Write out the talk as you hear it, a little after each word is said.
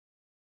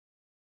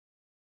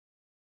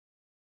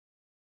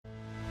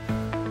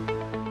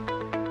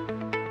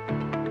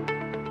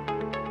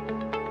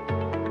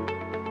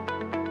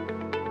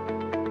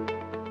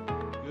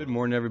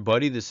morning,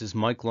 everybody. This is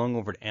Mike Lung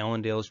over at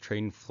Allendale's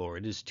trading floor.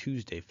 It is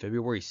Tuesday,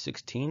 February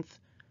 16th,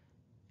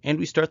 and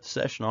we start the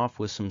session off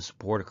with some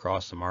support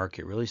across the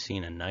market. Really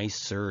seeing a nice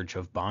surge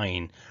of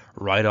buying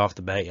right off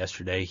the bat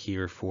yesterday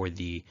here for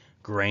the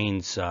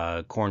grains,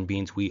 corn,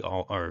 beans, wheat,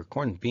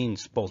 corn,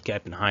 beans, both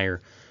gapping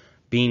higher.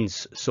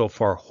 Beans so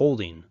far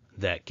holding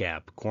that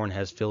gap. Corn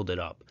has filled it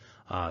up.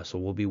 So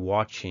we'll be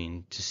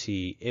watching to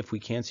see if we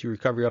can see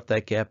recovery off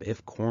that gap,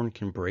 if corn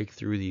can break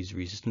through these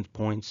resistance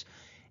points,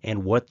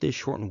 and what this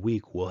shortened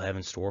week will have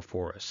in store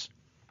for us.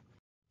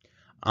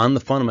 On the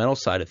fundamental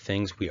side of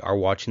things, we are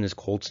watching this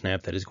cold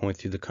snap that is going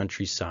through the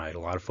countryside. A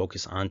lot of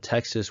focus on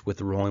Texas with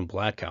the rolling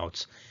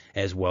blackouts,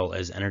 as well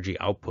as energy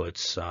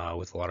outputs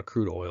with a lot of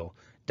crude oil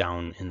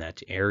down in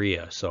that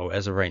area. So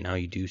as of right now,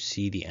 you do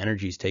see the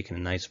energies taking a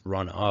nice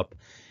run up,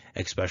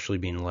 especially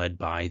being led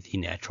by the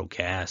natural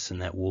gas,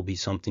 and that will be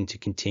something to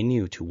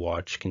continue to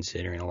watch,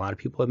 considering a lot of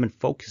people have been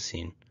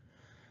focusing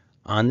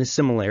on the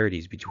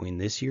similarities between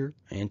this year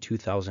and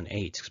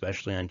 2008,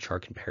 especially on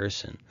chart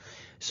comparison.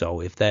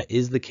 So if that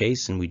is the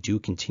case, and we do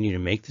continue to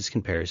make this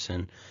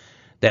comparison,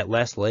 that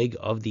last leg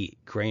of the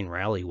grain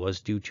rally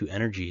was due to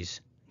energies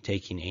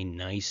taking a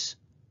nice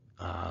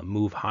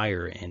move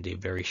higher and a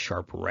very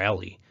sharp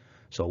rally.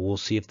 So we'll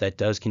see if that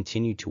does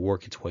continue to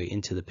work its way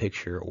into the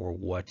picture, or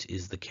what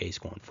is the case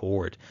going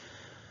forward.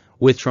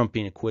 With Trump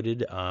being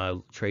acquitted,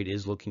 trade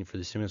is looking for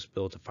the stimulus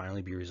bill to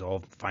finally be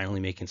resolved, finally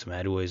making some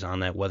headways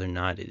on that. Whether or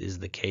not it is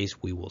the case,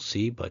 we will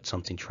see, but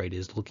something trade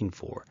is looking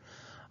for.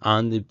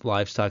 On the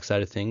livestock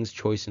side of things,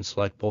 choice and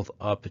select both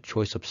up.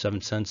 Choice up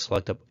 7 cents,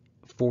 select up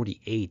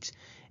 48,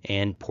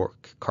 and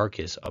pork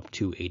carcass up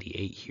to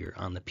 88 here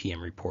on the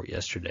PM report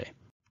yesterday.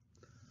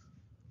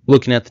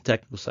 Looking at the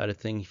technical side of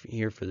things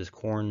here for this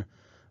corn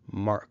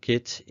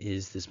market,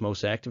 is this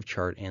most active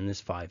chart and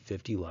this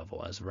 550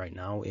 level. As of right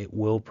now, it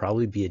will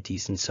probably be a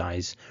decent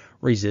size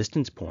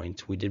resistance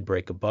point. We did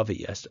break above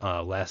it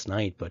last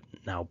night, but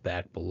now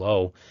back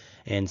below,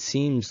 and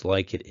seems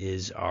like it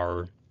is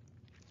our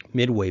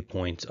midway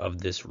point of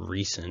this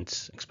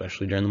recent,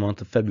 especially during the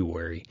month of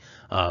February,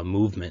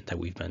 movement that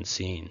we've been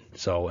seeing.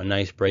 So a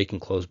nice break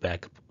and close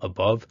back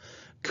above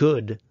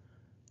could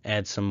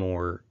add some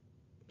more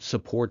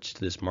supports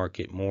to this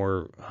market,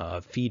 more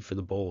feed for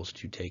the bulls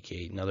to take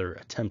another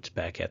attempt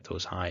back at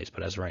those highs.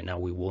 But as of right now,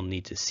 we will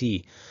need to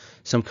see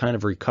some kind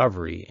of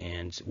recovery,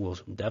 and we'll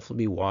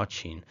definitely be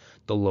watching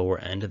the lower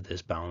end of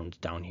this bound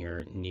down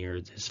here near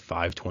this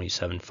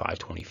 527,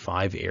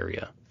 525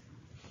 area.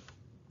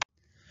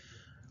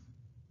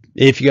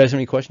 If you guys have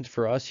any questions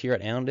for us here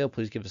at Allendale,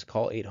 please give us a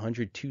call,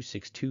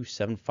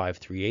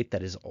 800-262-7538.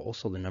 That is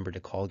also the number to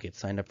call. Get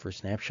signed up for a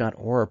snapshot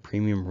or a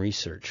premium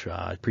research.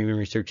 Premium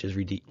research is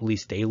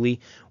released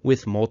daily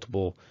with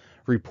multiple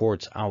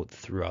reports out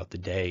throughout the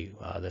day.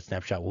 That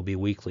snapshot will be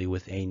weekly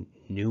with a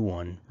new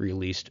one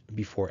released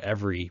before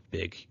every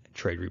big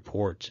trade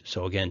report.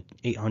 So again,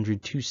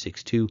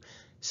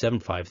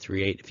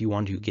 800-262-7538. If you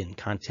want to get in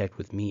contact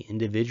with me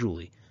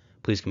individually,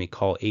 please give me a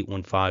call,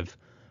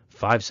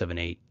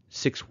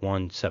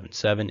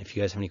 815-578-6177. If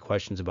you guys have any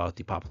questions about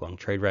the Pop Along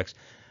Trade Rex,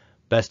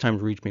 best time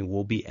to reach me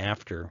will be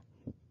after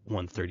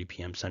 1:30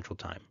 p.m. Central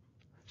Time.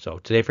 So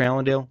today for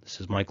Allendale,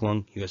 this is Mike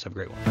Lung. You guys have a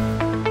great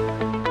one.